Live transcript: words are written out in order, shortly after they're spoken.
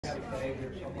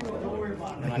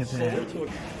Look at that.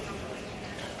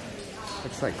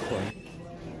 Looks like corn.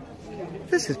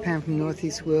 This is Pam from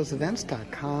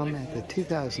NortheastWheelsEvents.com at the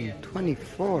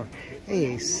 2024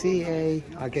 AACA,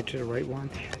 I'll get you the right one,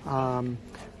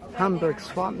 Hamburg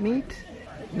Swap Meet,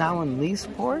 now in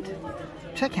Leesport.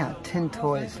 Check out Tin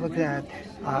Toys. Look at that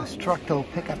Structo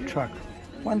pickup truck,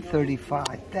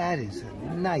 $135. That is a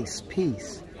nice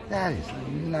piece. That is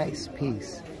a nice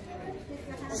piece.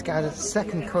 It's got a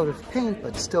second coat of paint,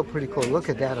 but still pretty cool. Look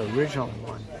at that original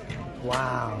one.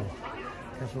 Wow.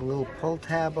 There's a little pull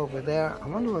tab over there. I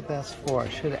wonder what that's for. I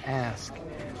should ask.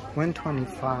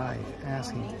 $125.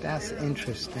 Asking. That's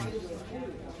interesting.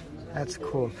 That's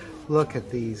cool. Look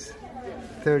at these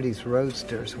 30s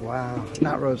Roadsters. Wow.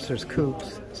 Not Roadsters,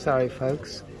 coupes. Sorry,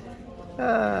 folks.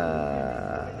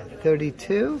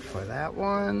 32 for that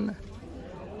one.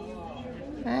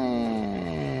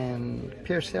 And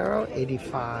Pierce Arrow,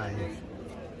 85.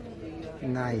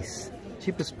 Nice.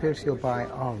 Cheapest Pierce you'll buy.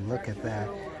 Oh, look at that.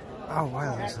 Oh,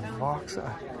 wow, there's a box.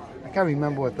 I can't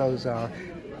remember what those are,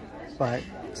 but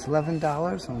it's $11. A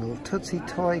little Tootsie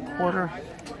Toy quarter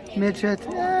midget.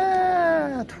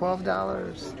 Yeah,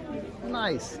 $12.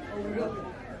 Nice.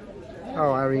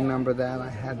 Oh, I remember that. I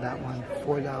had that one.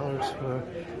 $4 for,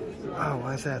 oh,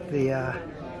 was that the,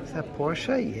 is that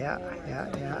Porsche? Yeah.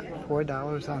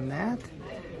 $4 on that.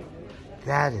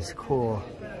 That is cool.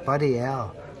 Buddy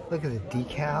L. Look at the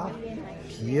decal.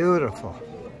 Beautiful.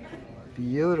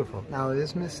 Beautiful. Now it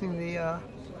is missing the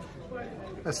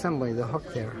assembly, the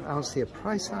hook there. I don't see a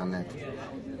price on it.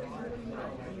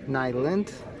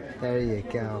 Nylint. There you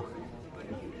go.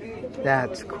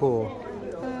 That's cool.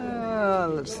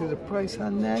 Let's see the price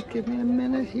on that. Give me a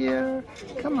minute here.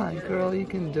 Come on, girl, you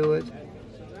can do it.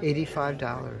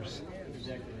 $85.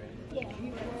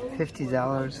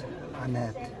 $50 on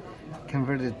that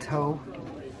converted toe.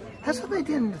 That's what they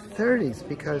did in the 30s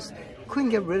because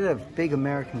couldn't get rid of big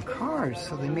American cars,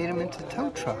 so they made them into tow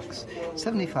trucks.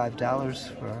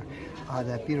 $75 for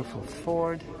that beautiful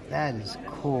Ford. That is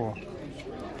cool.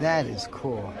 That is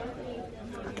cool.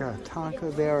 I got a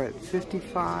Tonka there at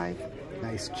 $55.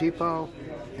 Nice Jeepo.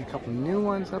 And a couple new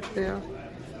ones up there.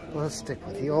 Well, let's stick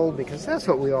with the old because that's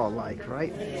what we all like,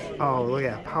 right? Oh, look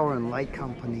at that. Power and Light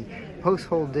Company. Post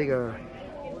hole digger.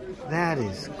 That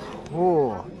is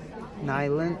cool.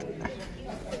 Nylint.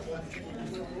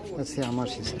 Let's see how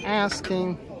much he's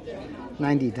asking.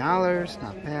 $90,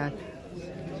 not bad.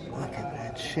 Look at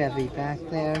that Chevy back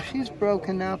there. She's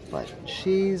broken up, but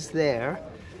she's there.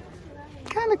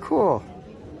 Kind of cool.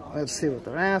 Let's see what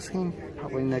they're asking.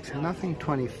 Probably next to nothing,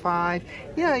 $25.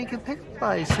 Yeah, you can pick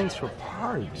up these things for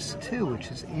parts too, which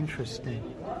is interesting.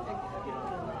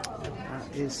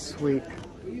 That is sweet.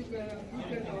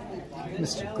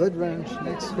 Mr. Goodwrench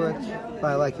next to it.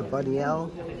 Buy like a Buddy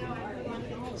L.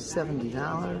 $70.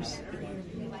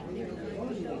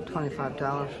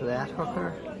 $25 for that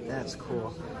hooker. That's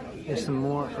cool. Here's some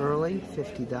more early.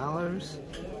 $50.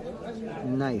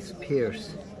 Nice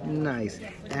Pierce. Nice.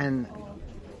 And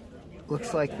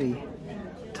looks like the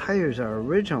tires are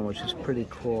original, which is pretty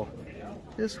cool.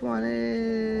 This one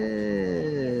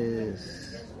is,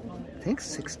 I think,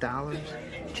 $6.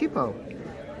 Cheapo.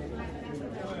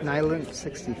 Nylint,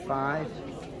 $65.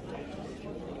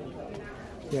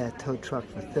 Yeah, tow truck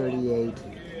for $38.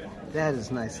 That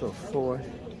is a nice little Ford.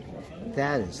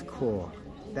 That is cool.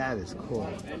 That is cool.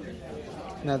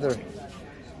 Another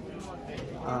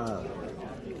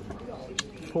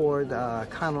Ford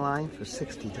Econoline for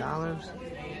 $60.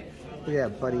 Look at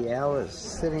that Buddy L is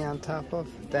sitting on top of.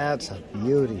 That's a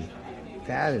beauty.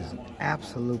 That is an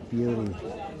absolute beauty.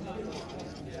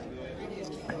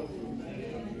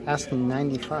 Asking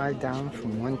 $95 down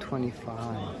from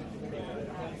 $125.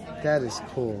 That is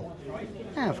cool.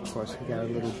 And of course we got our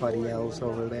little Buddy L's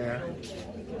over there.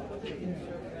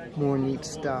 More neat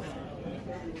stuff.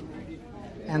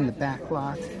 And the back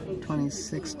lot,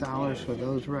 $26 for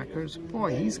those records.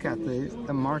 Boy, he's got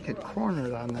the market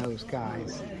cornered on those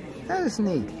guys. That is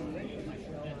neat.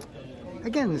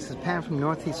 Again, this is Pam from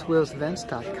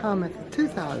NortheastWheelsEvents.com at the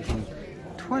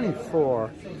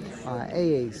 2024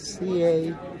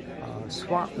 AACA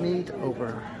swap meet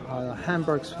over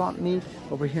Hamburg swap meet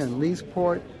over here in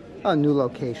Leesport, a new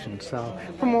location. So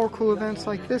for more cool events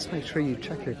like this, make sure you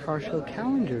check your car show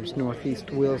calendars,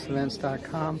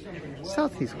 NortheastWheelsEvents.com,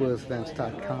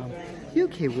 SoutheastWheelsEvents.com,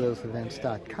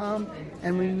 UKWheelsEvents.com,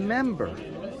 and remember,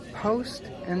 post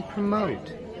and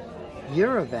promote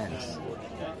your events.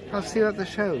 I'll see you at the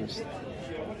shows.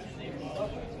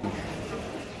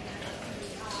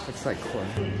 Looks like corn.